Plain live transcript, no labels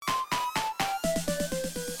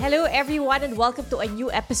Hello everyone and welcome to a new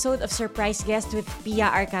episode of Surprise Guest with Pia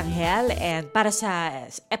Arcangel. And para sa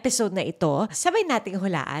episode na ito, sabay nating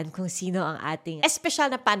hulaan kung sino ang ating espesyal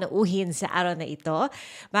na panauhin sa araw na ito.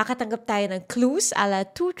 Makatanggap tayo ng clues ala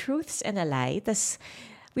 2 truths and a lie. Tas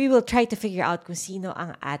we will try to figure out kung sino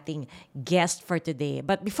ang ating guest for today.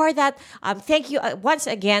 But before that, thank you once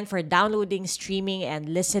again for downloading, streaming, and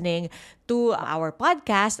listening to our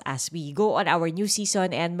podcast as we go on our new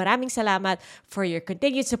season. And maraming salamat for your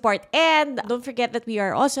continued support. And don't forget that we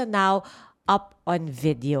are also now up on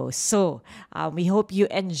video. So we hope you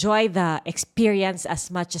enjoy the experience as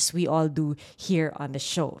much as we all do here on the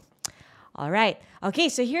show. All right. Okay,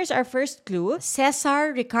 so here's our first clue.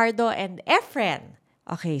 Cesar, Ricardo, and Efren.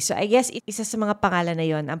 Okay, so I guess isa sa mga pangalan na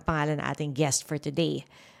yon ang pangalan ng ating guest for today.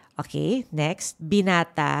 Okay, next.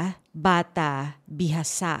 Binata, bata,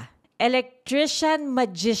 bihasa. Electrician,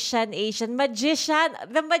 magician, Asian. Magician,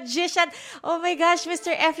 the magician. Oh my gosh, Mr.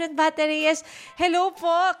 Efren Bata Reyes. Hello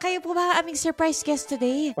po. Kayo po ba ang aming surprise guest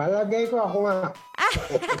today? Palagay ko ako nga.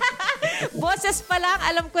 Boses pa lang,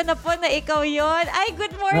 alam ko na po na ikaw yon. Ay,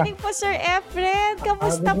 good morning po, Sir Efren.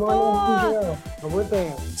 Kamusta po?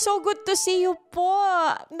 Mabuti. So good to see you po.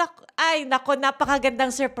 Nako, napakagandang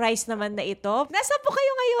surprise naman na ito. Nasaan po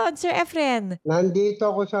kayo ngayon, Sir Efren? Nandito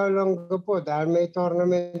ako sa Olonga po dahil may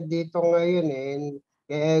tournament dito ngayon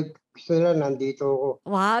eh. Gusto nila nandito ako.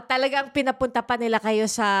 Wow, talagang pinapunta pa nila kayo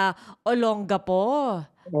sa Olonga po.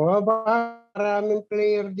 Oo, maraming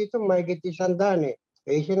player dito, mahigit 100 eh.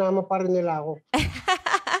 Eh, sinama pa rin nila ako.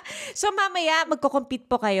 So mamaya, magko-compete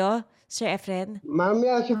po kayo, Sir Efren?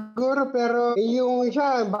 Mamaya siguro, pero yung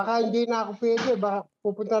isa, baka hindi na ako pwede. Baka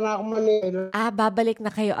pupunta na ako Manila. Babalik na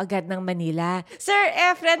kayo agad ng Manila. Sir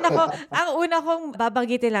Efren, ako, ang una kong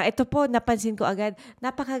babanggitin lang, ito po, napansin ko agad,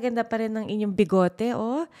 napakaganda pa rin ng inyong bigote,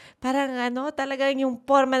 oh. Parang talagang yung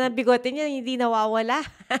forma ng bigote niya, hindi nawawala.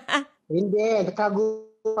 Hindi, nakagulo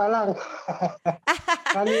pa lang.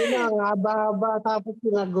 Kanina, ang haba-haba, tapos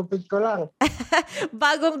pinagupit ko lang.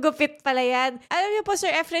 Bagong gupit pala yan. Alam niyo po,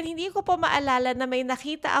 Sir Efren, hindi ko po maalala na may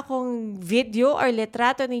nakita akong video or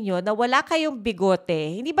litrato ninyo na wala kayong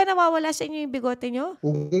bigote. Hindi ba nawawala sa inyo yung bigote nyo?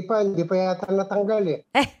 Hindi pa yata natanggal eh.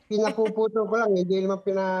 Pinapuputol ko lang, hindi naman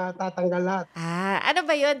pinatatanggal lahat. Ano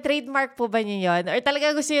ba yun? Trademark po ba niyo yun? Or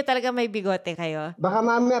talaga gusto niyo talaga may bigote kayo? Baka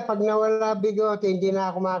mamaya, pag nawala bigote, hindi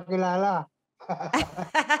na ako makakilala.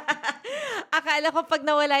 Akala ko pag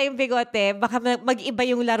nawala yung bigote, baka mag-iba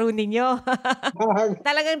yung laro ninyo.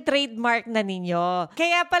 Talagang trademark na ninyo.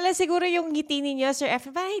 Kaya pala siguro yung ngiti ninyo, Sir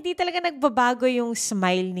Efren, hindi talaga nagbabago yung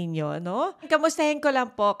smile ninyo, no? Kamustahin ko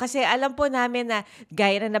lang po, kasi alam po namin na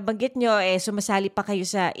gaya na nabanggit nyo, sumasali pa kayo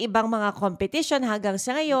sa ibang mga competition hanggang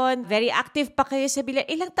sa ngayon. Very active pa kayo sa bilyar.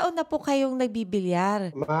 Ilang taon na po kayong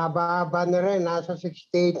nagbibilyar? Mahaba na rin. Nasa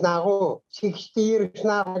 68 na ako. 60 years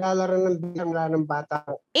na ako naglalaro ng bilyar mula ng bata.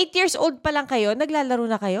 8 years old pa lang kayo? Naglalaro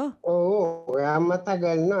na kayo? Oo, kaya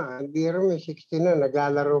matagal na. Hindi rin 60 na,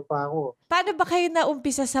 naglalaro pa ako. Paano ba kayo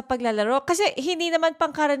naumpisa sa paglalaro? Kasi hindi naman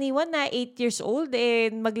pangkaraniwan na 8 years old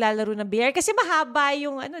maglalaro ng bilyar. Kasi mahaba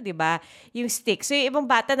yung di ba? Yung stick. So yung ibang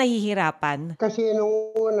bata nahihirapan. Kasi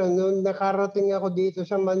nung nakarating ako dito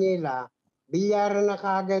sa Manila, bilyaran na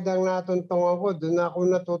kaagad ang natuntungan ko. Doon ako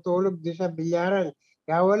natutulog doon sa bilyaran.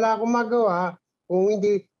 Kaya wala akong magawa kung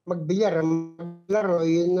hindi magbilyar, maglaro,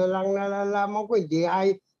 yun na lang nalalaman ko. Hindi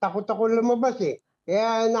ay takot ako lumabas eh.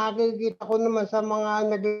 Kaya nakikita ko naman sa mga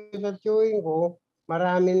naglalaro ko,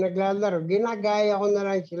 maraming naglalaro. Ginagaya ko na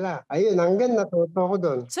lang sila. Ayun, hanggang natuto ko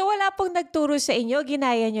doon. So wala pong nagturo sa inyo?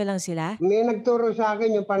 Ginaya nyo lang sila? May nagturo sa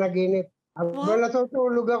akin yung panaginip. Habang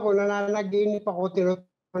natutulog ako, nananaginip ako,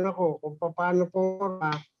 tinutunan ako kung paano po.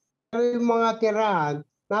 Pero yung mga tirahan,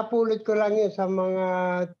 napulot ko lang yun sa mga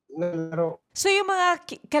nalaro. So yung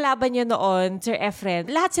mga kalaban nyo noon, Sir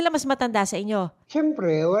Efren, lahat sila mas matanda sa inyo?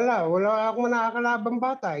 Siyempre, wala. Wala akong nakakalabang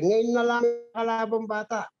bata. Ngayon na lang nakakalabang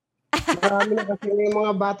bata. Marami na kasi yung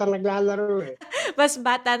mga bata naglalaro eh. Mas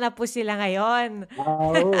bata na po sila ngayon.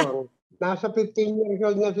 Oo. Nasa 15 years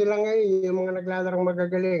old na sila ngayon, yung mga naglalarong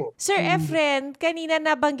magagaling. Sir Efren, kanina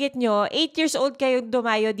nabanggit nyo, 8 years old kayong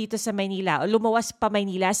dumayo dito sa Maynila o lumawas pa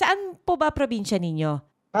Maynila. Saan po ba probinsya ninyo?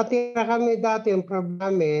 Katira kami dati yung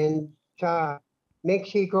namin sa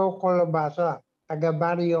Mexico, Colobasa.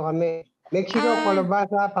 Taga-barrio kami. Mexico,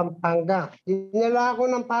 Colobasa, Pampanga. Dinala ako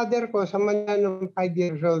ng father ko sa Manila nung 5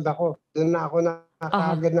 years old ako. Doon na ako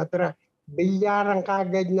nakakagad natira. Bilyarang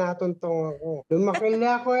kagad natuntong ako.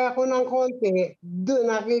 Lumakila ako ng konti,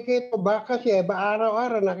 doon nakikita ko ba kasi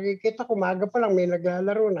araw-araw nakikita ko maga pa lang may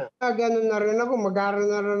naglalaro na. Ganun na rin ako, mag-aaral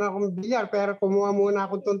na rin akong bilyar pero kumuha muna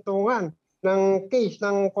akong tuntungan ng case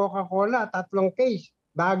ng Coca-Cola, 3 case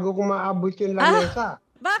bago ko maabot yung lamesa.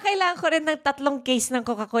 Baka kailangan ko rin ng 3 case ng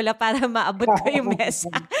Coca-Cola para maabot ko yung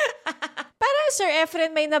mesa. Parang Sir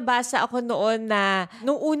Efren, may nabasa ako noon na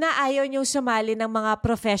nung una ayaw niyong sumali ng mga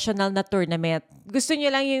professional na tournament. Gusto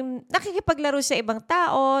niyo lang yung nakikipaglaro sa ibang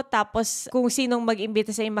tao, tapos kung sinong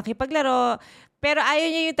mag-imbita sa inyo makipaglaro, pero ayaw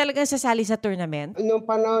niyo yung talagang sasali sa tournament? Nung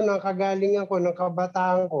panahon ng kagalingan ko, ng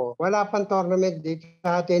kabataan ko, wala pang tournament dito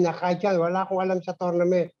sa atin. Kahit yan, wala akong alam sa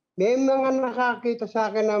tournament. May mga nakakita sa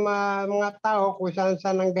akin na mga tao kung saan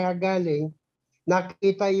ang gagaling,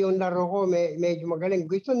 nakita yung laro ko, medyo magaling.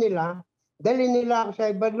 Gusto nila, dali nila ako sa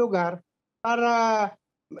ibang lugar para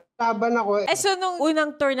laban ako. So nung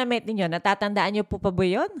unang tournament ninyo, natatandaan niyo po pa ba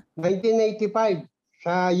yun? 1985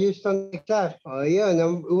 sa Houston, Texas. O yun,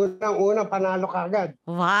 unang panalo kagad.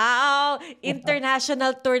 Wow!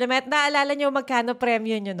 International tournament. Naalala niyo magkano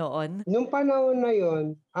premyo niyo noon? Nung panahon na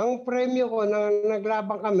yun, ang premyo ko na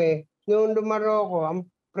naglaban kami, nung lumaro ko, ang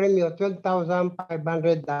premyo, $12,500.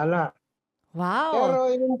 Wow! Pero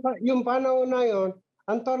yung panahon na yun,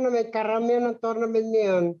 ang tournament, karamihan ng tournament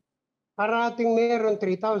ngayon, parating meron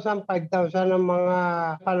 3,000, 5,000 ang mga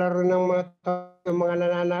palaro ng yung mga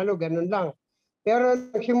nananalo, ganun lang. Pero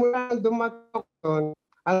nagsimula dumatok doon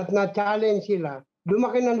at na-challenge sila,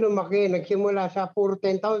 lumaki ng lumaki. Nagsimula sa puro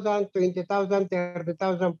 10,000, 20,000,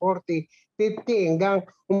 30,000, 40, 50, hanggang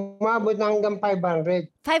umabot na hanggang 500.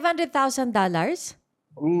 $500,000?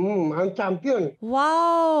 Ang champion.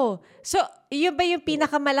 Wow! So, yun ba yung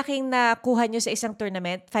pinakamalaking nakuha nyo sa isang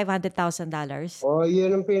tournament? $500,000? O,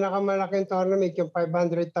 yun ang pinakamalaking tournament, yung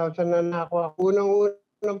 500,000 na nakuha. Unang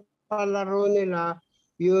palaro nila,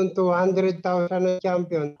 yung 200,000 na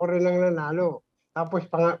champion, ako rin ang nanalo. Tapos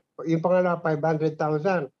yung pangalawa,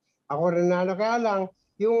 500,000. Ako rin nanalo. Kaya lang,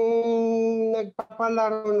 yung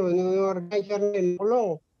nagpapalaro nun, yung organizer nila,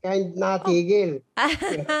 kulong. Kaya natigil.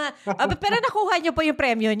 Pero nakuha nyo po yung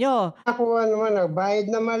premyo nyo. Nakuha naman, bayad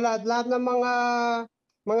naman lahat ng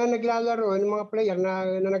mga naglalaro, ng mga player na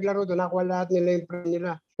naglaro doon, nakuha lahat nila yung premyo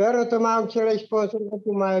nila. Pero tumawag sila yung sponsor ko,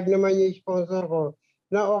 pumayag naman yung sponsor ko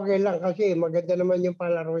na okay lang kasi maganda naman yung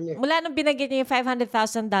palaro niya. Mula nung binagyan niya yung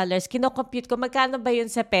 $500,000, kinocompute ko, magkano ba yun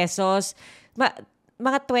sa pesos?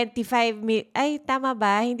 Mga 25 mil. Ay, tama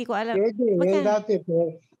ba? Hindi ko alam. Pwede, yung dati,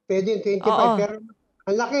 pwede 25, Oo. pero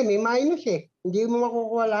ang laki, may minus eh. Hindi mo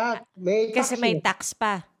makukuha lahat. May Kasi tax may eh. tax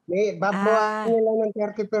pa. May babawasan nila ng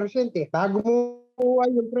 30% eh. Bago mo kuha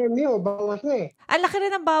yung premyo, bawas na eh. Ang laki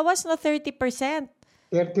rin ng bawas, no? 30%.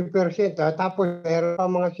 30%. Tapos meron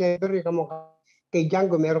pa mga shaver eh. Kay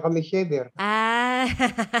Django, meron kami shaver.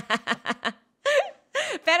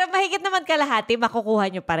 Pero mahigit naman kalahati,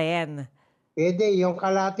 makukuha nyo pa rin. Pwede, yung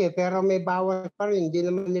kalate, pero may bawas pa rin. Hindi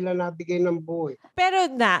naman nila nabigay ng buhay. Pero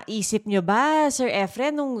naisip nyo ba, Sir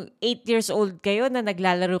Efren, nung 8 years old kayo na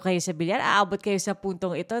naglalaro kayo sa bilyar, aabot kayo sa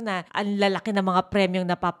puntong ito na ang lalaki ng mga premyong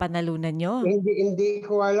napapanalunan nyo? Hindi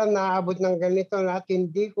ko alam na aabot ng ganito at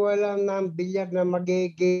hindi ko alam na ang bilyar na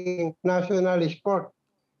magiging national sport.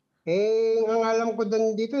 Ang alam ko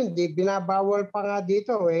dito, hindi binabawal pa nga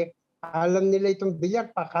dito eh. Alam nila itong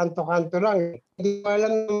bilyar, pa kanto-kanto lang. Hindi ko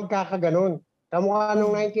alam na magkakaganon. Kamukha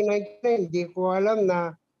nung 1999, hindi ko alam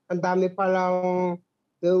na ang dami palang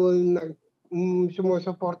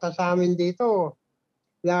sumusuporta sa amin dito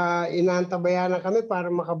na inaantabayan na kami para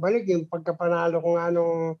makabalik yung pagkapanalo ko nga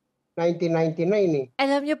nung 1999 eh.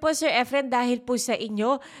 Alam niyo po, Sir Efren, dahil po sa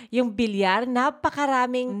inyo, yung bilyar,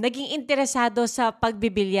 napakaraming naging interesado sa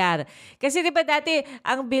pagbibilyar. Kasi di ba dati,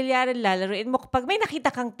 ang bilyar, lalaruin mo, pag may nakita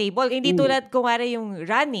kang table, hindi tulad kung wari yung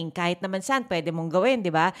running, kahit naman saan, pwede mong gawin, di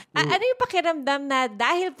ba? Ano yung pakiramdam na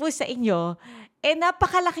dahil po sa inyo,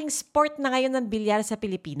 napakalaking sport na ngayon ng bilyar sa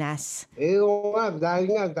Pilipinas? Oo nga,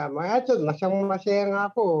 dahil nga, tama. At masaya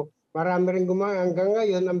nga ako. Marami rin hanggang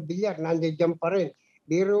ngayon, ang bilyar, nandiyan pa rin.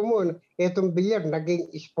 Biro mo, itong bilyar,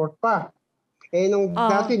 naging sport pa. Nung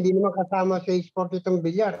dati, hindi naman kasama sa sport itong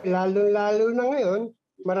bilyar. Lalo na ngayon,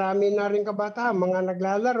 marami na rin kabataan, mga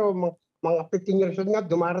naglalaro, mga 15 years old nga,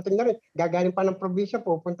 dumarating na rin. Gagaling pa ng probinsya,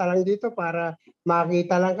 pupunta lang dito para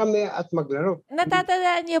makita lang kami at maglaro.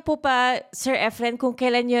 Natatandaan niyo po pa, Sir Efren, kung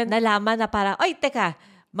kailan niyo nalaman na parang, oy, teka,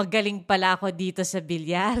 magaling pala ako dito sa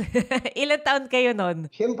bilyar. Ilan taon kayo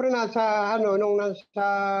nun? Siyempre nung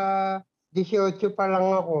nasa 18 pa lang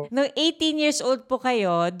ako. Nung 18 years old po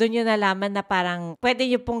kayo, doon nyo nalaman na parang pwede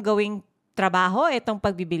nyo pong gawing trabaho itong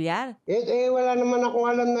pagbibilyar? Wala naman akong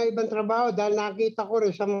alam na ibang trabaho dahil nakita ko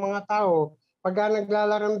rin sa mga tao, pagka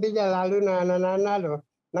naglalarang bilyar, lalo na nananalo,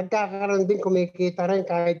 nagkakaroon din, kumikita rin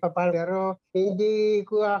kahit papaano. Pero hindi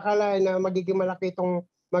ko akalain na magiging malaki itong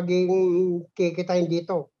magiging kikitain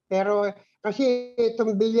dito. Pero kasi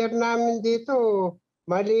itong bilyar namin dito,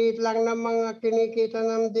 Maliit lang ng mga kinikita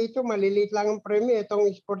namin dito, maliliit lang ang premyo. Itong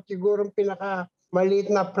sport siguro maliit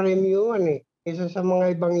na premyo isa sa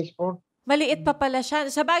mga ibang sport. Maliit pa pala siya.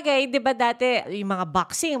 Sabagay, 'di ba dati yung mga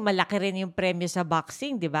boxing, malaki rin yung premyo sa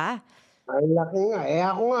boxing, 'di ba? Ang laki nga.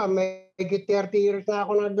 Ako nga, may 30 years na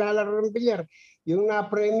ako naglalaro ng bilyar. Yung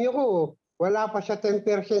na-premyo ko, wala pa sa 10%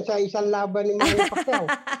 sa isang laban ni Manny Pacquiao.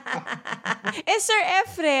 Sir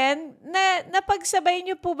Efren, napagsabay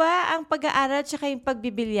niyo po ba ang pag-aaral tsaka yung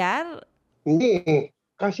pagbibilyar? Hindi.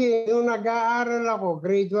 Kasi nung nag-aaral ako,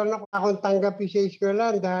 grade 1 ako, akong tanggapin sa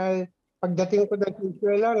eskwela dahil pagdating ko sa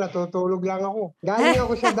eskwela, natutulog lang ako. Galing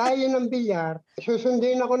ako sa dayo ng bilyar,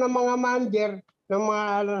 susundin ako ng mga manager ng mga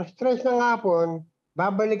alas 3 ng hapon,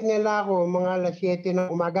 babalik nila ako mga alas 7 ng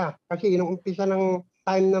umaga. Kasi inuumpisa ng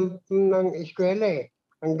time ng eskwela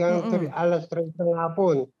hanggang alas 3 ng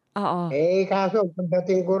hapon. Oo. Kaso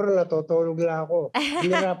pagdating ko ron, natutulog lang ako.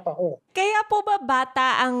 Hirap ako. Kaya po ba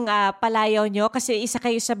bata ang palayaw nyo? Kasi isa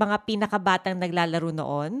kayo sa mga pinakabatang naglalaro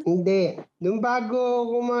noon? Hindi. Nung bago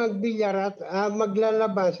ako magbilyar at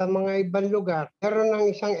maglalaba sa mga ibang lugar, meron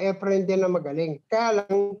ng isang Efren din na magaling. Kaya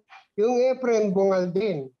lang, yung Efren bungal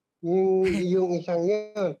din. Yung isang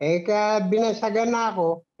yun. Kaya binasagan na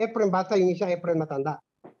ako, Efren Bata, yung isang Efren matanda.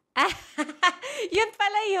 Yun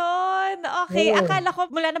pala yun. Okay, Oo. akala ko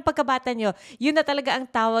mula ng pagkabata nyo, yun na talaga ang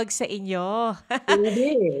tawag sa inyo.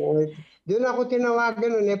 Hindi. Doon ako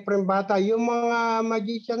tinawagan nun, Efren Bata. Yung mga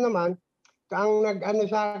magician naman, ang nag-ano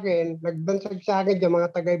sa akin, nagbansag sa akin yung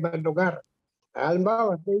mga taga-ibang lugar.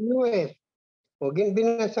 Halimbawa, sa US,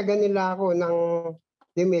 binasagan nila ako ng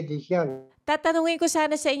The Magician. Tatanungin ko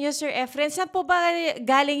sana sa inyo, Sir Efren, saan po ba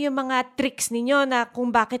galing yung mga tricks ninyo na kung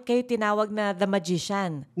bakit kayo tinawag na The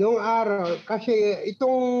Magician? Noong araw, kasi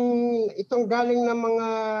itong galing ng mga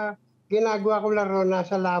ginagawa ko laro,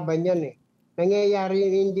 nasa laban yan Nangyayari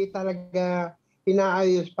hindi talaga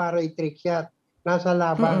pinaayos para i-trick shot. Nasa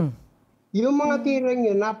laban. Yung mga tirang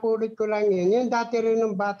yun, napulit ko lang yun. Yung dati rin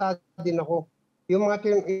ng bata din ako. Yung mga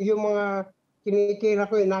tinitira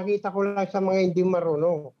ko nakita ko lang sa mga hindi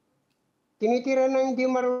marunong. Tinitira na hindi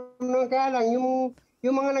marunong, kaya lang yung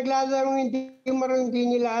mga naglalaro hindi marunong,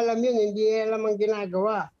 hindi nila alam yun, hindi alam ang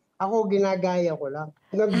ginagawa. Ako, ginagaya ko lang.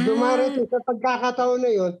 Dumarating sa pagkakataon na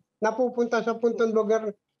yun, napupunta sa puntong lugar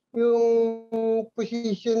yung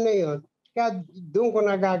position na yun. Kaya doon ko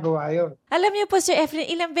nagagawa yun. Alam niyo po, Sir Efren,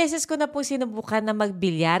 ilang beses ko na po sinubukan na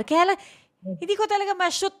magbilyar. Kaya lang, hindi ko talaga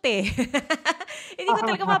ma-shoot Hindi ko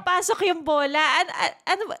talaga mapasok yung bola.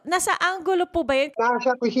 Nasa angulo po ba yun?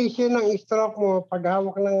 Nasa position ng stroke mo,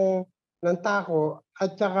 paghawak ng tako,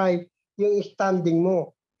 at saka yung standing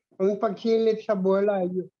mo. Kung pagsilip sa bola,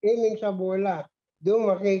 yung aiming sa bola,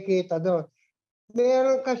 doon makikita doon.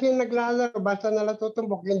 Meron kasi naglalaro, basta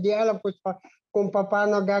natutumbok, hindi alam kung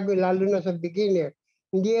paano gagawin, lalo na sa beginner.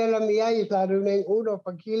 Hindi alam iayos, lalo na yung ulo,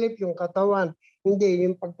 pagsilip, yung katawan. Hindi,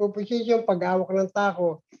 yung pagpuposisyon, paghawak ng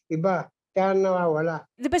tako, iba. Kaya nawawala.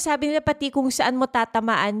 Di ba sabi nila pati kung saan mo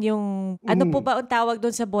tatamaan yung, ano po ba ang tawag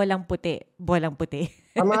doon sa bolang puti? Bolang puti?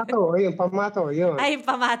 Pamato, yun. Ay, yung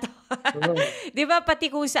pamato. Di ba pati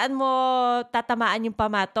kung saan mo tatamaan yung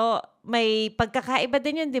pamato, may pagkakaiba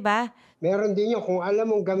din yun, di ba? Meron din yun kung alam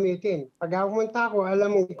mong gamitin. Pag hawak mong tako,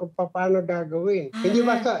 alam mo kung paano gagawin. Hindi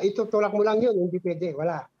basta itutulak mo lang yun, hindi pwede,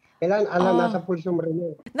 wala. Kailangan alam, nasa pulso mo rin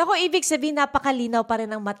yun. Naku, ibig sabihin napakalinaw pa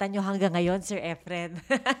rin ang mata nyo hanggang ngayon, Sir Efren.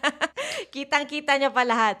 Kitang-kita nyo pa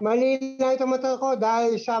lahat. Malinaw ito mata ko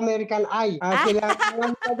dahil sa American Eye. Sila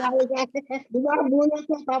dahil di ba, bunot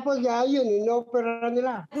ko, tapos yun, inopera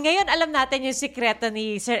nila. Ngayon, alam natin yung sikreto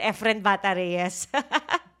ni Sir Efren Bata Reyes.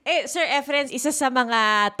 Sir Efren, isa sa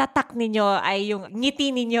mga tatak ninyo ay yung ngiti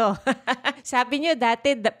ninyo. Sabi niyo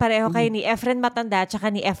dati pareho kayo ni Efren Matanda at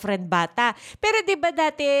ni Efren Bata. Pero di ba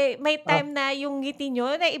dati may time na yung ngiti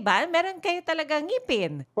nyo na iba, meron kayo talaga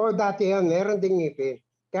ngipin? Dati yan, meron ding ngipin.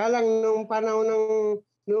 Kaya lang nung panahon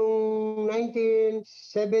nung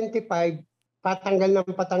 1975, patanggal.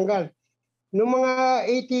 Nung mga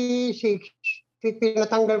 86,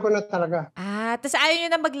 pinatanggal ko na talaga. Tapos ayaw nyo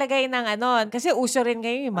na maglagay ng kasi uso rin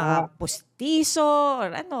ngayon yung mga pustiso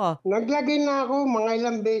or ano. Naglagay na ako, mga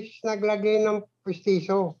ilang beses naglagay ng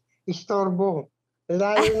pustiso, istorbo.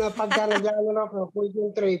 Lalo na pagka naglalaro ako,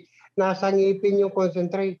 concentrate, nasa ngipin yung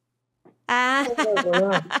concentrate.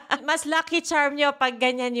 Mas lucky charm nyo pag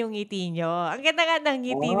ganyan yung ngiti nyo. Ang ganda-ganda ng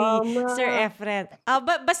ngiti ni Sir Efren.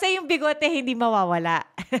 Basta yung bigote hindi mawawala.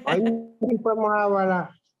 Ay, hindi pa mawawala.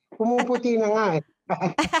 Pumuputi na nga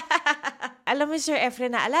Alam mo, Sir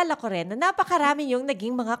Efren, naalala ko rin na napakarami yung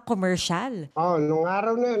naging mga commercial. Nung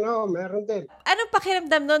araw na yun, meron din. Anong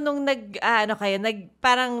pakiramdam nun nung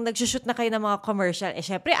parang nagsushoot na kayo ng mga commercial?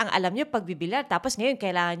 Syempre, ang alam nyo, pagbibilar. Tapos ngayon,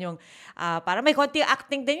 kailangan yung, parang may konting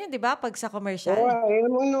acting din yun, di ba? Pag sa commercial.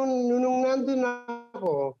 Nung nandun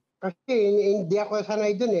ako, kasi hindi ako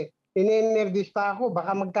sanay dun eh. Ninenervous pa ako,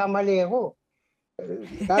 baka magkamali ako.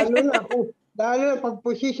 Lalo na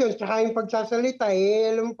pag-position, tsaka yung pagsasalita,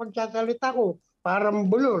 alam mo pagsasalita ko,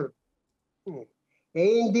 parang bulol.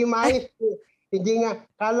 Hindi maayos. Hindi nga,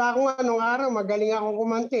 kala ko nga nung araw, magaling akong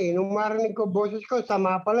kumante. Nung marinig ko, boses ko,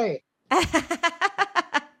 sama pala eh.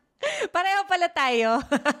 Pareho pala tayo.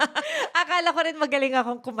 Akala ko rin magaling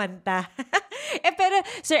akong kumanta. Pero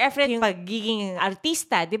Sir Efren, yung magiging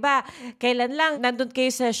artista, di ba? Kailan lang nandun kayo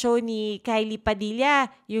sa show ni Kylie Padilla,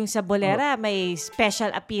 yung sa Bolera, may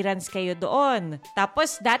special appearance kayo doon.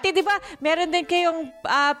 Tapos dati, di ba, meron din kayong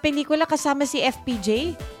pelikula kasama si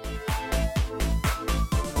FPJ?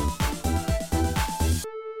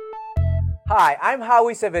 Hi, I'm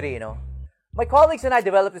Howie Severino. My colleagues and I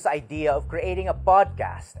developed this idea of creating a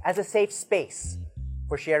podcast as a safe space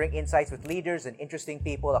for sharing insights with leaders and interesting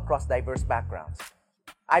people across diverse backgrounds.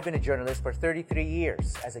 I've been a journalist for 33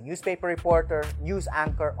 years as a newspaper reporter, news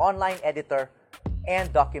anchor, online editor,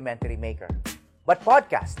 and documentary maker. But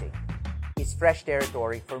podcasting is fresh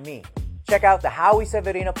territory for me. Check out the Howie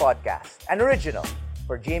Severino podcast, an original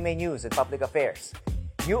for GMA News and Public Affairs.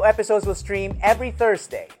 New episodes will stream every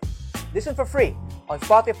Thursday. Listen for free on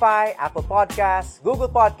Spotify, Apple Podcasts,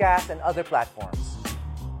 Google Podcasts, and other platforms.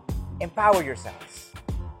 Empower yourselves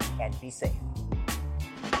and be safe.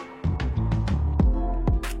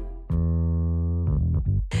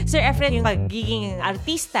 Sir Efren, yung magiging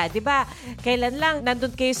artista, di ba? Kailan lang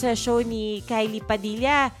nandun kayo sa show ni Kylie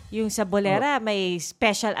Padilla, yung sa Bolera, may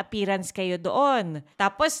special appearance kayo doon.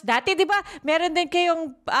 Tapos dati, di ba, meron din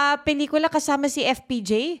kayong pelikula kasama si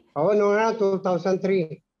FPJ? Noong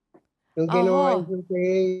 2003. Yung ginawa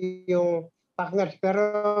yung partners.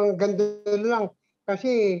 Pero ang ganda lang.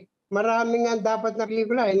 Kasi marami nga dapat na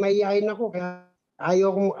pelikula. Mahihayin ako. Kaya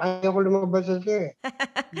ayaw ko lumabas sa siya.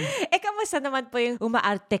 Kamusta naman po yung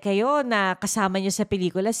umaarte kayo na kasama niyo sa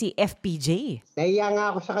pelikula si FPJ? Nahiya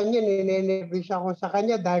nga ako sa kanya. Ninenervous ako sa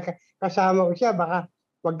kanya dahil kasama ko siya. Baka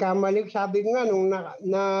magkamali. Sabi ko nga, nung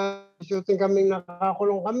shooting kami,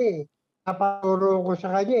 nakakulong kami. Napaturo ko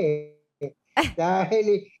sa kanya eh.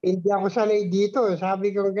 Dahil hindi ako sanay dito.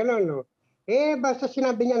 Sabi ko gano'n, no? Basta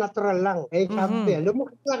sinabi niya natural lang. Sabi,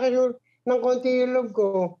 lumukit na kayo ng konti yung loob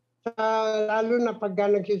ko. Lalo na pag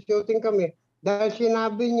nag-shooting kami. Dahil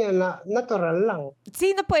sinabi niya na natural lang.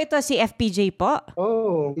 Sino po ito? Si FPJ po?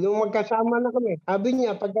 Nung magkasama na kami. Sabi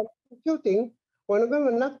niya, pag nag-shooting,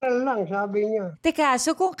 natural lang, sabi niya. Teka,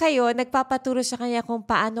 so kung kayo nagpapaturo sa kanya kung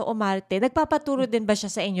paano umarte, nagpapaturo din ba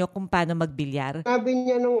siya sa inyo kung paano magbilyar? Sabi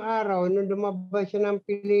niya nung araw, nung lumabas siya ng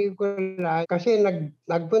pelikula, kasi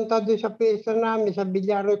nagpunta doon sa pista namin, sa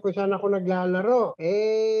bilyar kung saan ako naglalaro.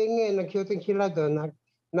 Ngayon, nag-shooting sila doon.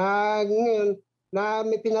 Ngayon,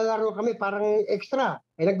 may pinalaro kami parang extra.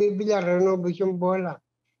 Nagbibilyar, renobos yung bola.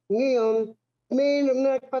 Ngayon, may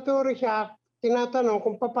nagpaturo siya, tinatanong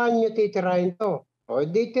kung paano nyo titirahin to.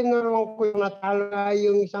 Di tinuruan ko yung natalo na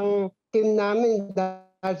yung isang team namin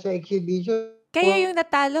dahil sa exhibition. Kayo yung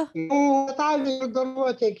natalo? Yung natalo yung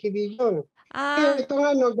dalawa sa exhibition. Ito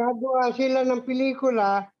nga, gagawa sila ng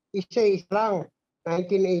pelikula, isa-isa lang,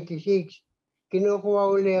 1986.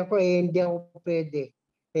 Kinukuha uli ako, hindi ako pwede.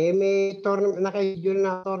 May naka-schedule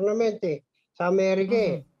na tournament sa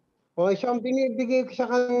Amerika So, ang binibigay ko sa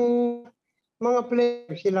mga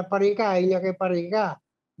players, sila Parika, niya kay Parika.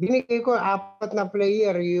 Binigay ko 4 na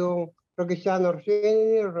player, yung Cristiano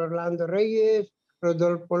Senior, Rolando Reyes,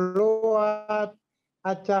 Rodolfo Luat,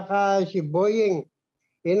 at saka si Boying.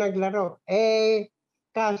 Naglaro.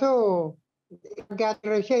 Kaso,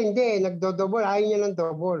 pagkatira siya, hindi, nagdo-double, ayaw niya ng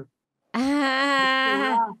double.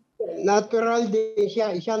 Natural din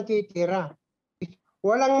siya, isang titira.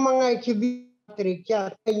 Walang mga exhibition trick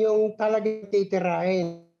siya, yung talagang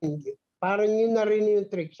titirahin. Parang yun na rin yung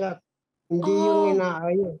trick shot. Hindi yung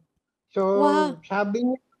inaayon. So, sabi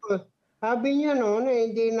niya no,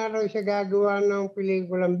 hindi na raw siya gagawa ng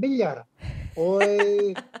pelikulang bilyar.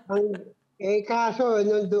 Kaso,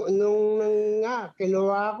 nung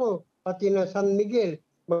kinuha ako, pati na San Miguel,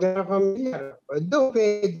 maglalaro kang bilyar. Doon,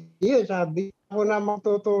 pwede yun, sabi. Ako na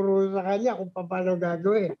magtuturo sa kanya kung paano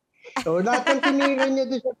gagawin. So, lahat ng tinira niya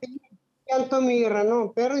doon sa bilyar. Yan tumira,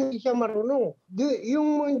 no? Pero hindi siya marunong.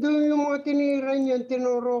 Yung mga tinira niya,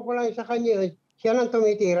 tinuro ko lang sa kanya, siya nang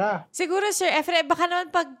tumitira. Siguro, Sir Efren, baka naman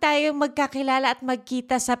pag tayo magkakilala at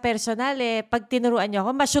magkita sa personal, pag tinuruan niyo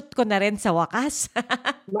ako, ma-shoot ko na rin sa wakas.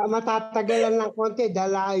 Matatagalan ng konti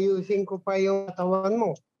dahil ayusin ko pa yung katawan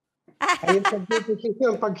mo. Ayun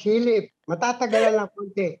pagpiposisyon, pagsilip, matatagalan ng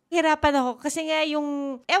konti. Hirapan ako kasi nga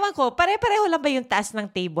ewan ko, pare-pareho lang ba yung taas ng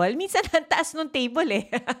table? Minsan ang taas ng table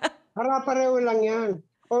Para-pareho lang yan.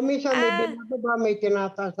 O minsan may binababa, may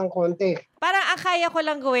tinataas ng konti. Parang ang kaya ko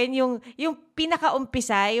lang gawin yung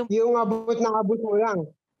pinakaumpisa, Yung abot mo lang.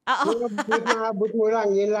 Oo. Yung abot mo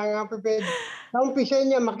lang, yun lang ang pwede. Sa umpisa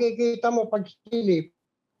niya, makikita mo pagsilip.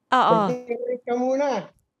 Oo. Mag-direct ka muna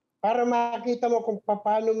para makita mo kung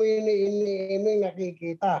paano mo yun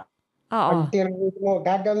nakikita. Oo. Pag-tirate mo,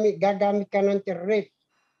 gagamit ka ng tirate.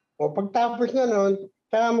 O pagtapos na nun,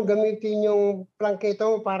 saka mo gamitin yung plangketa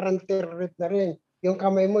mo parang tirate na rin. Yung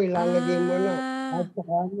kamay mo, ilalagay mo na. At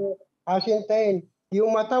saka mo, asintayin.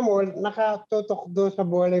 Yung mata mo, nakatutok doon sa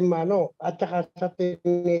bola yung mano at saka sa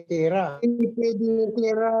tinitira. Hindi pwede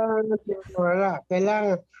tira na wala.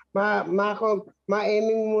 Kailangan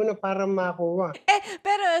ma-aiming muna para makuha.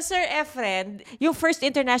 Pero Sir Efren, yung first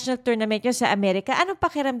international tournament nyo sa Amerika, anong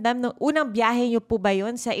pakiramdam nung unang biyahe nyo po ba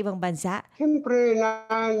yun sa ibang bansa? Siyempre,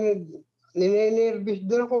 ninenervous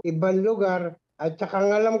doon ako. Ibang lugar. At saka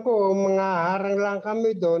alam ko, mga harang lang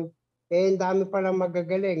kami doon. Ang dami palang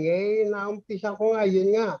magagaling. Naumpisa ko nga,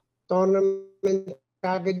 yun nga. Tournament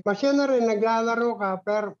kagad. Masya na rin, naglalaro ka.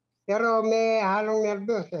 Pero may halong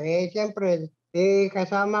nervous. Siyempre,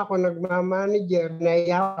 kasama ko, nagmamanager.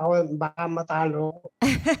 Naiyak ako, baka matalo.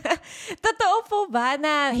 Totoo po ba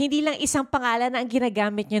na hindi lang isang pangalan ang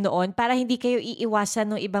ginagamit nyo noon para hindi kayo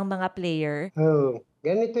iiwasan ng ibang mga player?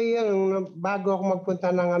 Ganito yan, bago ako magpunta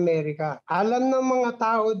ng Amerika. Alam ng mga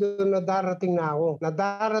tao doon na darating na ako. Na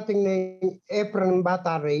darating na yung Efren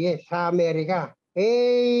Bata Reyes sa Amerika.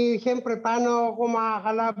 Siyempre, paano ako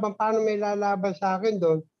makakalaban? Paano may lalaban sa akin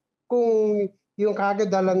doon? Kung yung kagad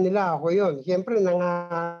alam nila ako yun. Siyempre,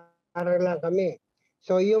 nangaral lang kami.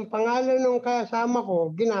 So, yung pangalan ng kasama ko,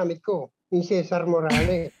 ginamit ko. Yung Cesar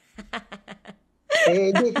Morales.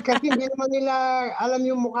 Kasi hindi naman nila alam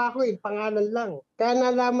yung mukha ko pangalan lang. Kaya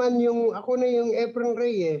nalaman ako na yung Efren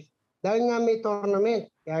Reyes dahil nga may tournament.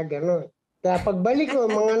 Kaya gano'n. Kaya pagbalik ko,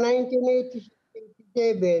 mga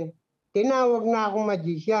 1987, tinawag na akong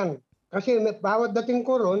magician. Kasi bawat dating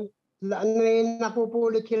ko ron,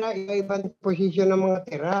 napupulit sila ibang posisyon ng mga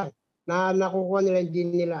tira na nakukuha nila, hindi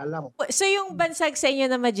nila alam. So yung bansag sa inyo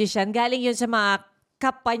na magician, galing yun sa mga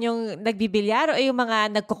kapwa nyong nagbibilyar o yung mga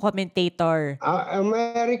nagko-commentator?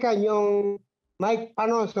 American, yung Mike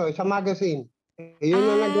Panoso sa magazine. Yun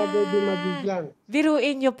na naglagay din magician.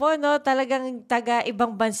 Biruin nyo po, no? Talagang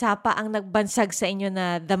taga-ibang bansa pa ang nagbansag sa inyo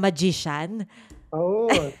na The Magician. Oo.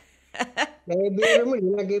 Biro mo,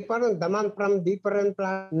 linagay pa rin. The man from different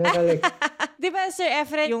planet. Di ba, Sir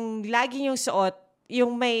Efren, yung lagi yung suot,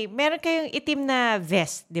 yung meron kayong itim na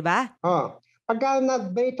vest, di ba? Pagka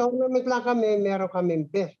may tournament lang kami, meron kami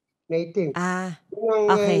best na itim. Yun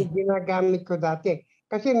ang ginagamit ko dati.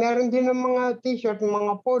 Kasi meron din ng mga t-shirt,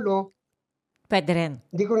 mga polo. Pwede rin.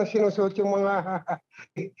 Hindi ko na sinusuot yung mga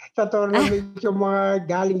sa tournament, yung mga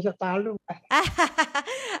galing sa talo.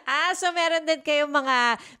 So meron din kayong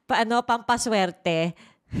mga pampaswerte.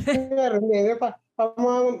 Meron din.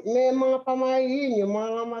 May mga pamahiin, yung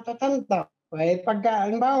mga matatanda. Pagka,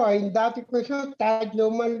 halimbawa, yung dati ko suot, kahit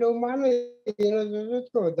luma-luma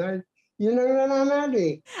sinusuot ko dahil yun ang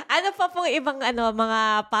nananalo Ano pa pong ibang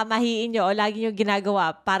mga pamahiin nyo o lagi nyo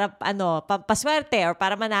ginagawa para pampaswerte or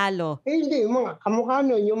para manalo? Hindi, yung mga kamukha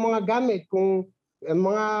nun, yung mga gamit, kung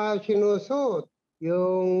mga sinusuot,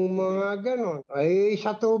 yung mga ganon.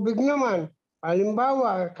 Sa tubig naman,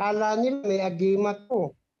 halimbawa, kala nila may agimat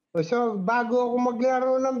ko. So, bago ako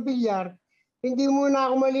maglaro ng bilyar, hindi muna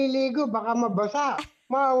ako maliligo, baka mabasa.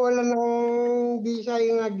 Mawala ng bisa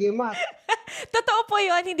yung agimat. Totoo po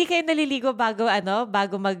yun? Hindi kayo naliligo bago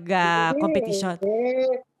mag-competition?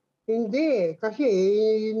 Hindi. Kasi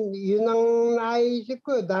yun ang naisip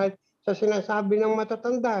ko dahil sa sinasabi ng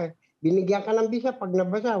matatanda. Binigyan ka ng bisa, pag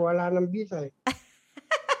nabasa, wala ng bisa.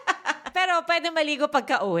 Pero pwede maligo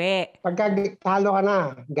pagka uwi. Pagka talo ka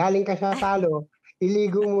na, galing ka sa talo,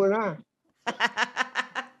 iligo muna.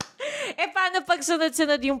 Paano pag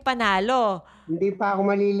sunod-sunod yung panalo? Hindi pa ako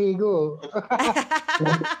maliligo.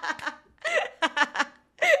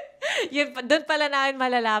 Doon pala namin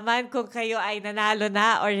malalaman kung kayo ay nanalo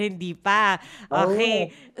na or hindi pa. Okay.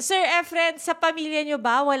 Sir Efren, sa pamilya nyo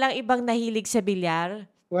ba walang ibang nahilig sa bilyar?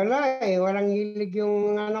 Wala walang hilig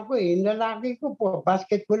yung ko Yung lalaki ko po,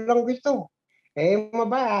 basketball lang gusto.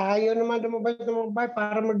 Ayaw naman lumabas ng babae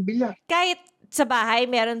para magbilyar. Kahit Sa bahay,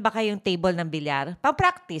 meron ba kayong table ng bilyar?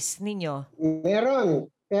 Pang-practice ninyo? Meron.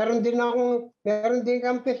 Meron din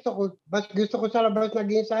kang pesto ko. Mas gusto ko sa labas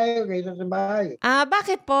nag-ensayo kaysa sa bahay.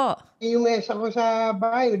 Bakit po? Yung mesa ko sa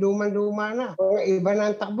bahay, luma na. Mga iba na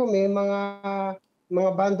ang takbo, may mga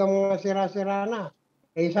bandang mga sira-sira na.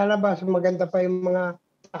 Sa labas, maganda pa yung mga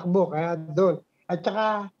takbo, kaya doon. At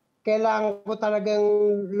saka, kailangan ko talagang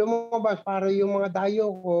lumabas para yung mga dayo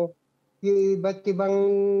ko, yung iba't ibang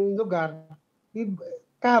lugar,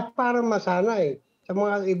 para masanay sa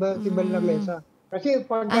mga iba't ibang lamesa. Kasi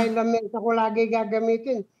pag lamesa ko lagi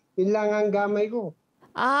gagamitin, yun lang ang gamay ko.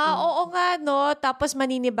 Oo nga, no? Tapos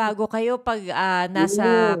maninibago kayo pag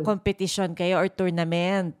nasa competition kayo or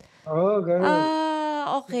tournament. Oo, ganun.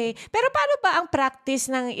 Okay. Pero paano ba ang practice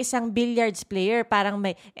ng isang billiards player? Parang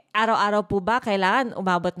may araw-araw po ba kailangan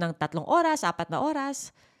umabot ng 3 oras, 4 na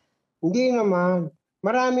oras? Hindi naman.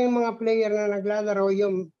 Maraming mga player na naglalaro,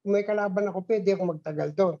 yung may kalaban ako, pwede ako magtagal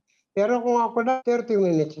doon. Pero kung ako na, 30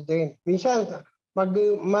 minutes din. Minsan,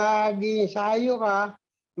 mag-ensayo ka,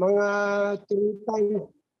 mga 3 times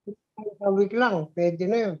a week lang, pwede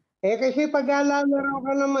na yun. Kasi pag lalaro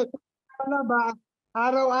ka naman sa labas,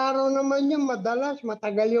 araw-araw naman yun, madalas,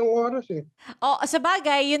 matagal yung oras eh. Sa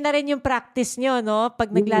bagay, yun na rin yung practice nyo, no?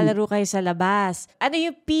 Pag naglalaro kayo sa labas. Ano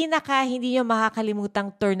yung pinaka hindi nyo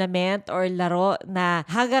makakalimutang tournament or laro na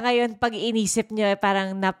hanggang ngayon pag inisip nyo,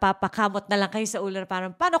 parang napapakamot na lang kayo sa ulo,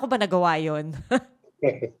 parang paano ko ba nagawa yun?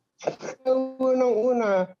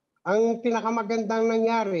 Unang-una, ang pinakamagandang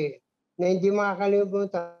nangyari na hindi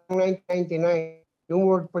makakalimutan ng 1999, yung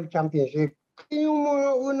World Pool Championship. Yung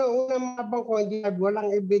mga unang-unang mabang ko,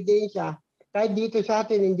 walang ebidensya. Kahit dito sa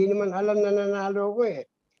atin, hindi naman alam na nanalo ko eh.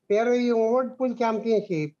 Pero yung World Pool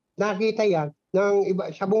Championship, nakita yan ng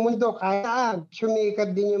iba, sa buong mundo, kaya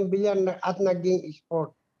sumikat din yung bilyan at naging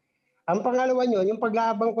sport. Ang pangalawa nyo, yung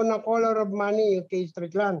paglaban ko ng Color of Money, yung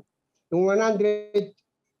K-Strickland, yung 100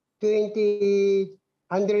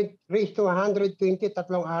 race to 120, 3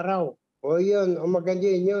 araw. Yun, maganda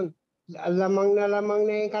yun. Lamang na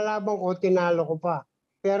yung kalabang ko, tinalo ko pa.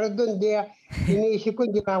 Pero doon, iniisip ko,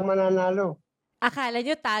 hindi pa ako mananalo. Akala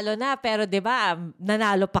nyo talo na, pero di ba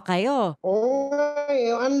nanalo pa kayo? Oo nga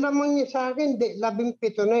ang lamang niya sa akin, 17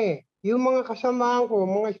 na eh. Yung mga kasamahan ko,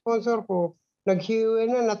 mga sponsor ko,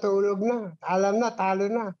 nagsiuwi na, natulog na. Alam na,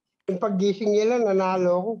 talo na. Yung paggising nila,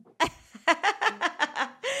 nanalo ko.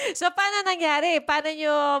 So, paano nangyari? Paano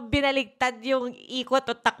nyo binaligtad yung ikot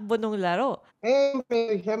o takbo ng laro?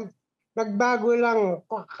 Nagbago lang.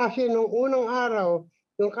 Kasi nung unang araw,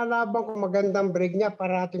 yung kalaban ko magandang break niya,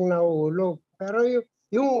 parating nahuhulog. Pero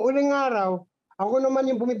yung uling araw, ako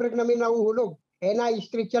naman yung bumibreak namin nahuhulog.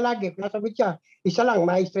 Na-straight siya lagi. Nasabi siya, isa lang,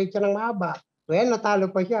 ma-straight siya ng mahaba.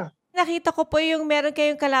 Natalo pa siya. Nakita ko po yung meron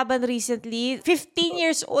kayong kalaban recently, 15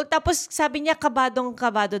 years old, tapos sabi niya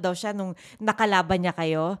kabado daw siya nung nakalaban niya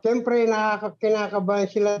kayo. Siyempre, kinakabahan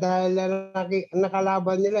sila dahil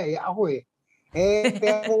nakalaban nila ako eh.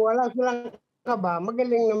 Pero kung wala silang kaba,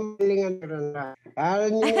 magaling na. Kaya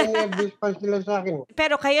nire-reduce pa sila sa akin.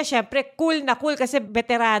 Pero kayo, syempre, cool kasi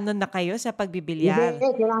veterano na kayo sa pagbibilyar. Hindi,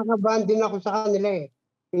 kinakabahan din ako sa kanila eh.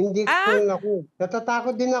 Hindi cool ako.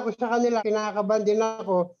 Natatakot din ako sa kanila, kinakabahan din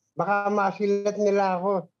ako. Baka masilat nila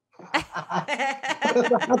ako.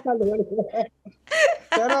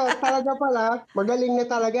 Pero talaga pala, magaling na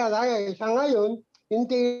talaga. Sa ngayon, yung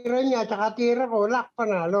tira niya, tsaka tira ko,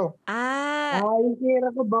 panalo. Yung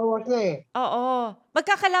tira ko, bawas na eh. Oo.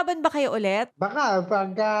 Magkakalaban ba kayo ulit? Baka,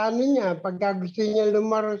 pagka gusto niya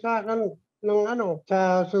lumaro sa akin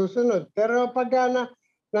sa susunod. Pero pagka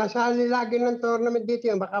nasali lagi ng tournament dito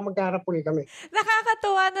yan, baka magkaharap ulit kami.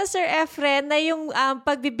 Nakakatuwa na Sir Efren na yung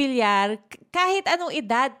pagbibilyar, kahit anong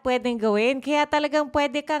edad pwedeng gawin. Kaya talagang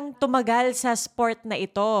pwede kang tumagal sa sport na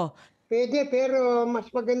ito. Pwede, pero mas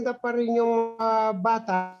maganda pa rin yung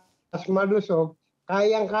bata, mas malusog.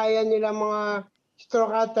 Kayang-kaya nila mga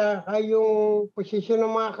stroke at yung posisyon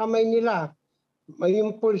ng mga kamay nila,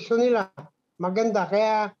 yung pulso nila, maganda.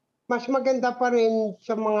 Kaya mas maganda pa rin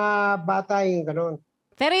sa mga bata yung gano'n.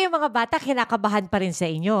 Pero yung mga bata, kinakabahan pa rin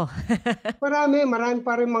sa inyo. marami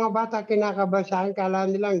pa rin mga bata kinakabahan sa akin.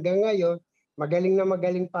 Kala nila hanggang ngayon,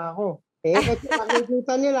 magaling pa ako. Kasi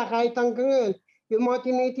makikita nila kahit hanggang ngayon, yung mga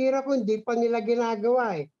tinitira ko, hindi pa nila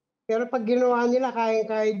ginagawa eh. Pero pag ginawa nila, kaya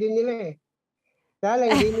din nila eh.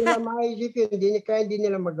 Dahil hindi nila maisipin, hindi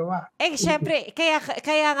nila magawa. Syempre,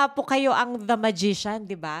 kaya nga po kayo ang the magician,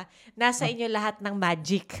 di ba? Nasa inyo lahat ng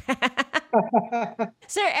magic.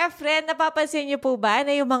 Sir Efren, napapansin niyo po ba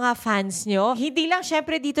na yung mga fans nyo, hindi lang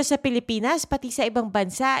syempre dito sa Pilipinas, pati sa ibang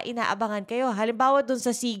bansa, inaabangan kayo. Halimbawa dun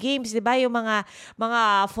sa SEA Games, di ba? Yung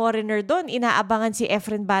mga foreigner dun, inaabangan si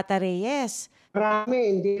Efren Bata Reyes. Marami,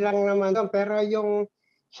 hindi lang naman doon. Pero yung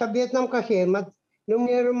sa Vietnam kasi, nung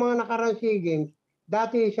mayroong mga nakarang SEA Games,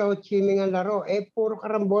 dati sa Ho Chi Minh ang laro, puro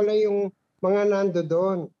karambola yung mga nando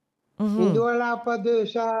doon. Hindi wala pa doon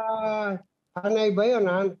sa, anay ba yun,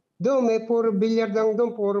 ha? Doon, may puro billiard lang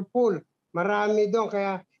doon, puro pool. Marami doon,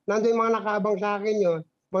 kaya nandun yung mga nakaabang sa akin yun.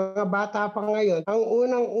 Mga bata pa ngayon. Ang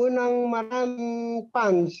unang-unang maraming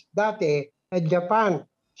fans dati, sa Japan.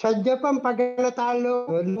 Sa Japan, pag natalo,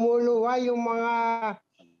 lumuluwa yung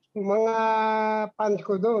mga fans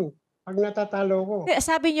ko doon. Pag natatalo ko.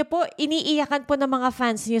 Sabi niyo po, iniiyakan po ng mga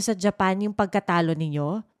fans niyo sa Japan yung pagkatalo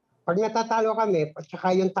ninyo? Pag natatalo kami, at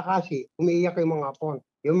saka yung Takashi, umiiyak yung mga pon.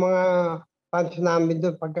 Yung mga fans namin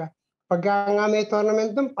doon, pagka nga may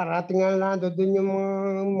tournament doon, parating nga lang doon yung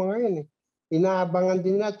mga yun eh. Inaabangan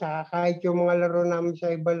din nila, tsaka kahit yung mga laro namin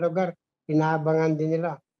sa ibang lugar, inaabangan din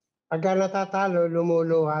nila. Pagka natatalo,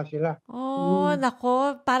 lumuluha sila. Oh,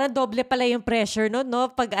 nako, parang doble pala yung pressure no,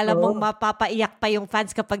 no? Pag alam mong Oo. mapapaiyak pa yung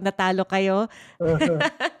fans kapag natalo kayo.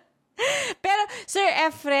 Pero Sir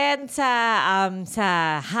Efren,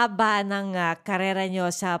 sa haba ng karera nyo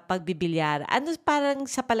sa pagbibilyar, ano parang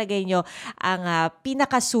sa palagay nyo ang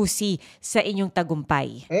pinakasusi sa inyong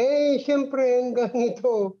tagumpay? Siyempre, hanggang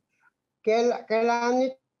ito, kailangan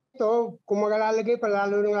nito, kung magalalagay pa,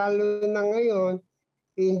 lalo na ngayon,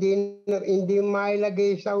 hindi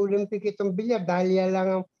mailagay sa Olympic itong bilyar dahil yan lang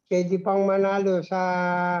ang pwede pang manalo sa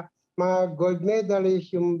mga gold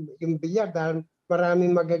medalist yung bilyar dahil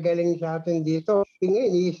maraming magagaling sa atin dito.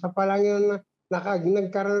 Ngayon, isa pa lang yung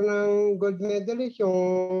nagkaroon ng gold medalist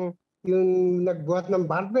yung nagbuhat ng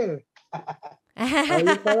barbell.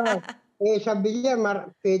 Ayun pa lang. Sa bilyar,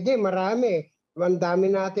 pwede, marami. Ang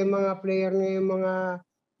dami natin mga player ngayon, mga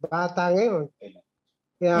bata ngayon.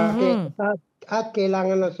 Kaya, at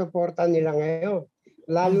kailangan ng suporta nila ngayon.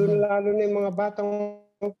 Lalo na yung mga batang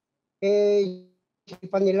hindi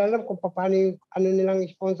pa nila alam kung paano ano nilang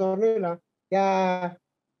sponsor nila. Kaya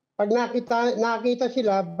pag nakita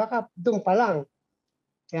sila, baka doon pa lang.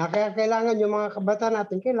 Kaya kailangan yung mga kabataan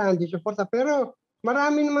natin, kailangan di suporta. Pero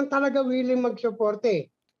marami naman talaga willing mag-support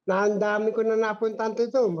eh. Ang dami ko na napuntahan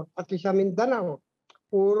ito, pati sa Mindanao.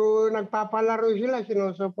 Puro nagpapalaro sila,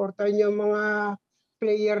 sinusuportan yung mga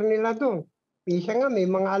player nila doon. Isa nga, may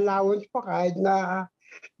mga allowance pa kahit na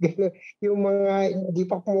yung mga hindi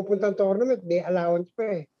pa pumupunta ng tournament, may allowance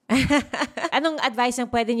pa eh. Anong advice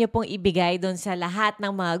ang pwede niyo pong ibigay doon sa lahat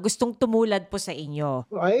ng mga gustong tumulad po sa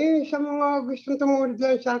inyo? Sa mga gustong tumulad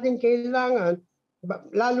lang sa akin, kailangan,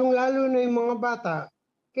 lalong-lalo na yung mga bata,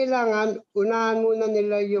 kailangan unahan muna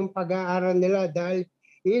nila yung pag-aaral nila dahil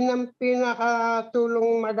yun ang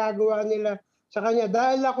pinakatulong magagawa nila sa kanya.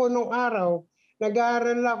 Dahil ako nung araw,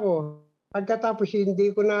 nag-aaral ako, pagkatapos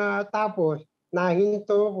hindi ko natapos,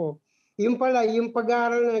 nahinto ko. Yung pala, yung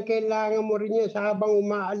pag-aaral na kailangan mo rin yun sa habang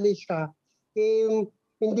umaalis ka,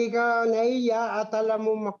 hindi ka nahiya at alam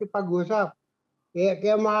mo makipag-usap.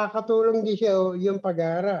 Kaya makakatulong din siya yung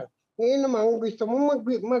pag-aaral. Ngayon naman, gusto mo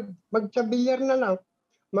magsabilyar na lang,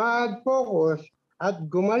 mag-focus at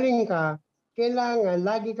gumaling ka, kailangan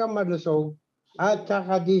lagi kang malusog at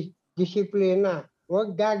saka disiplina.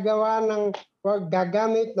 Huwag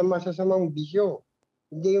gagamit ng masasamang bisyo.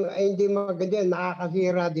 Hindi maganda,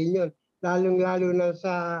 nakakasira din yun. Lalong-lalo na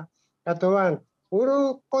sa katawan.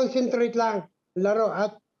 Puro concentrate lang, laro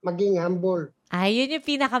at maging humble. Yun yung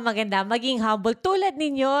pinakamaganda, maging humble. Tulad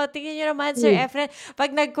ninyo, tingnan nyo naman, Sir Efren,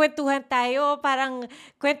 pag nagkwentuhan tayo, parang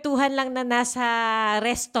kwentuhan lang na nasa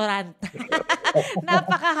restaurant.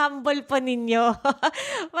 Napaka-humble po ninyo.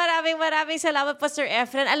 Maraming salamat po, Sir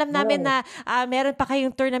Efren. Alam namin na meron pa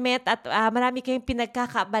kayong tournament at marami kayong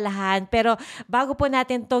pinagkakaabalahan. Pero bago po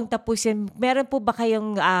natin tong tapusin, meron po ba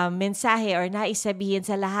kayong mensahe or naisabihin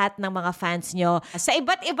sa lahat ng mga fans nyo sa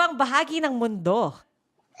iba't ibang bahagi ng mundo?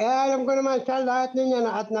 Alam ko naman sa lahat ninyo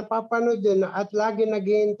na at napapanood din at lagi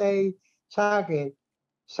naghihintay sa akin.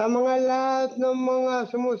 Sa mga lahat ng mga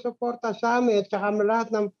sumusuporta sa amin at saka lahat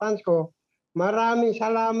ng fans ko, maraming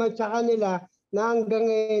salamat sa kanila na hanggang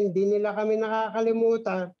ngayon di nila kami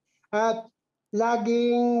nakakalimutan at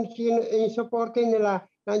laging supportin nila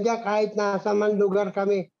nandiyan kahit nasa man lugar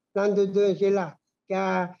kami, nandoon sila.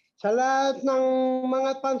 Kaya sa lahat ng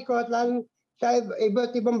mga fans ko at lalo sa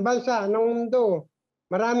iba't ibang bansa ng mundo,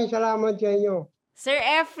 maraming salamat sa inyo. Sir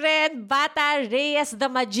Efren Bata Reyes,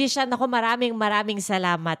 the magician. Ako, maraming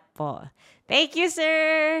salamat po. Thank you,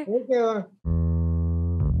 sir. Thank you.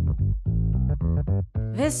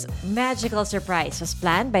 This magical surprise was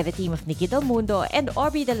planned by the team of Nikita Mundo and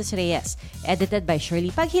Aubrey de los Reyes, edited by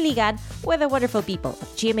Shirley Paghiligan with the wonderful people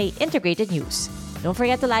of GMA Integrated News. Don't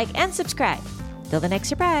forget to like and subscribe. Till the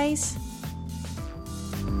next surprise.